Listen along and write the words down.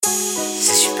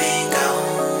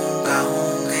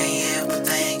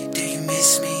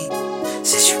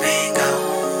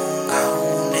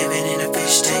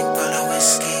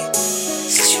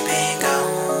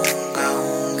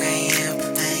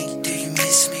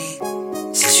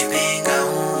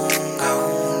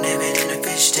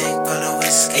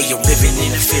you're living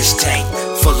in a fish tank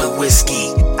full of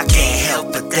whiskey. I can't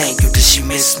help but think, yo, does she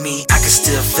miss me? I can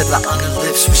still feel her on her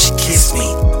lips when she kissed me.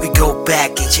 We go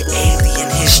back into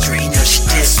alien history, know she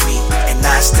dissed me, and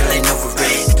I still ain't over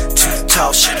it. Too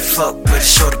tall, should've fucked with a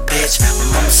shorter bitch.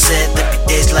 My mama said there be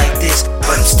days like this,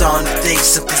 but I'm starting to think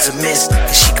something's amiss.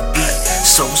 Cause she could be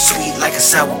so sweet like a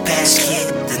Sour Patch Kid,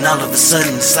 then all of a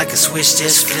sudden it's like a switch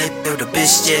just flip. Yo, the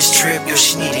bitch just trip, yo,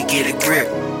 she need to get a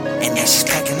grip. And then she's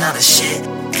packing all the shit,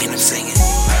 and I'm singing,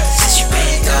 since you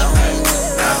been gone,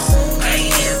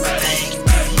 ain't everything you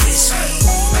miss me.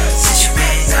 Since you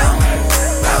been gone,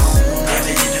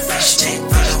 living in a fish tank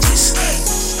full of whiskey.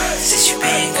 Since you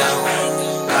been gone,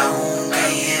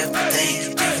 ain't everything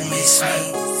you miss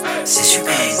me. Since you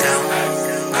been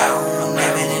gone,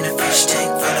 living in a fish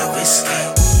tank full of whiskey.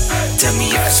 Tell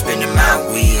me if I'm spinning my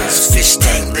wheels. Fish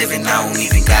tank living, I don't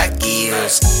even got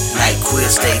gills. NyQuil,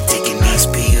 stay taking these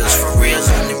pills. For real, the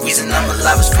only reason I'm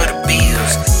alive is for the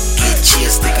bills. Get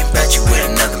chills thinking about you with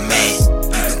another man.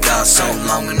 You been gone so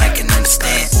long and I can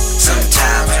understand.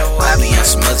 Sometimes, yo, I be on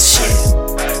some other shit,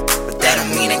 but that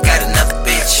don't mean I got another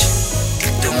bitch.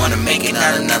 Don't wanna make it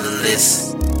on another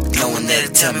list. No one there to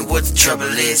tell me what the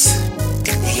trouble is.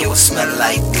 Yeah, it smell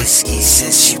like whiskey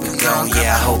since you been gone.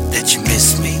 Yeah, I hope that you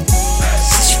miss me.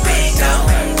 Since you been gone,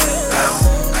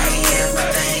 ain't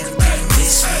everything you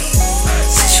miss me.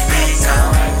 Since you been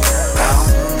gone,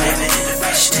 living in a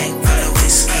fish tank full of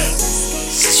whiskey.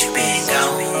 Since you been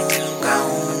gone,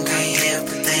 ain't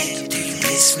everything do you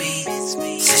miss me.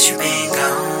 Since you been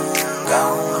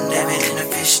gone, living in a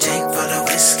fish tank full of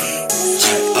whiskey.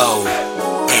 GONEGIRLOL.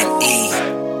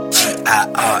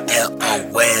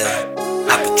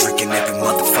 I've been drinking every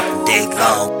motherfucking day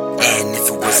long, and if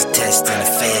it was a test and it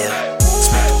failed,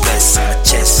 smoke the best in my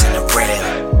chest and the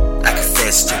rail. I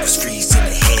confess it was freezing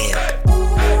in hell,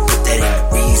 but that ain't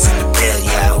the reason to bail.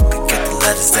 Yeah, I hope you get the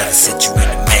letters that I sent you in the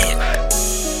mail.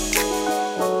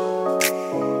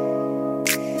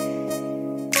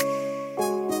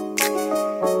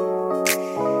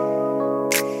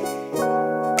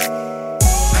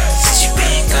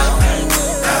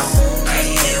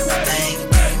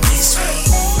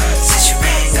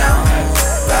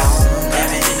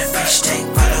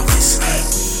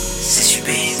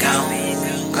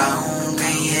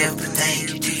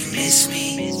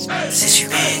 Since you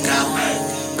been gone,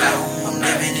 I'm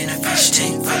living in a fish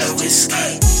tank full of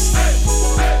whiskey.